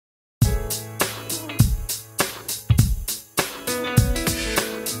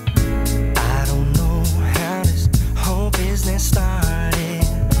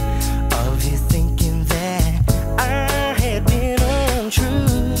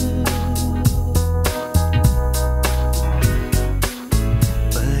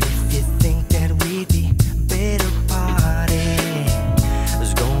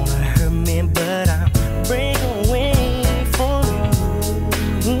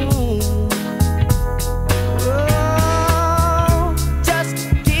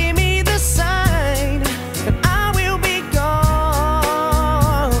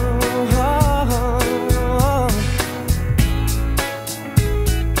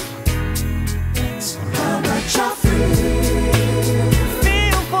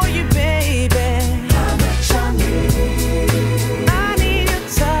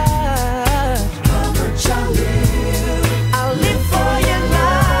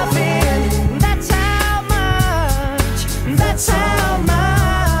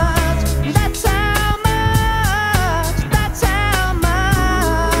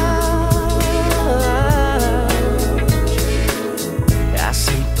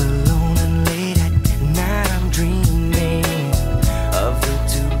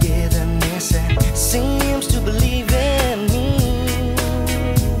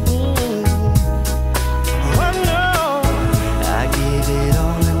it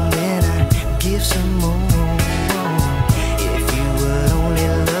all and then I give some more. If you would only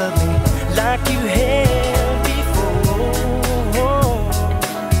love me like you have before.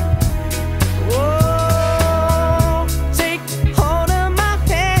 Oh, take hold of my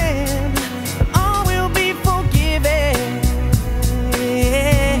hand, all will be forgiven.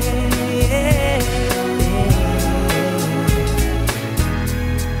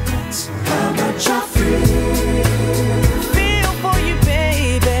 That's how much I feel for you,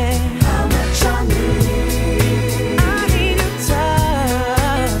 baby. How much I need your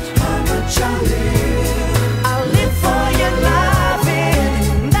touch. How much I live for your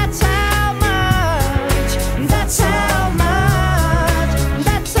loving. That's how much. That's how much.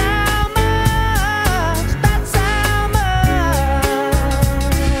 That's how much. That's how much.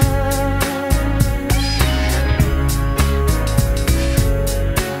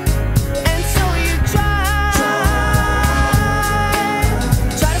 And so you try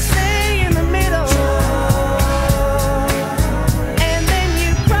to stay in the middle, and then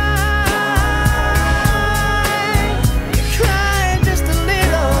you cry just a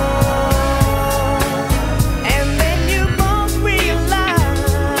little, and then you both realize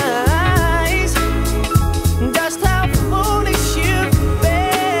just how foolish you've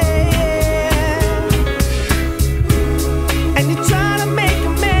been, and you try to make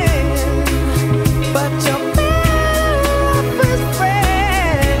amends, but you're better off as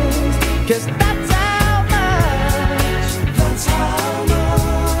friends, 'cause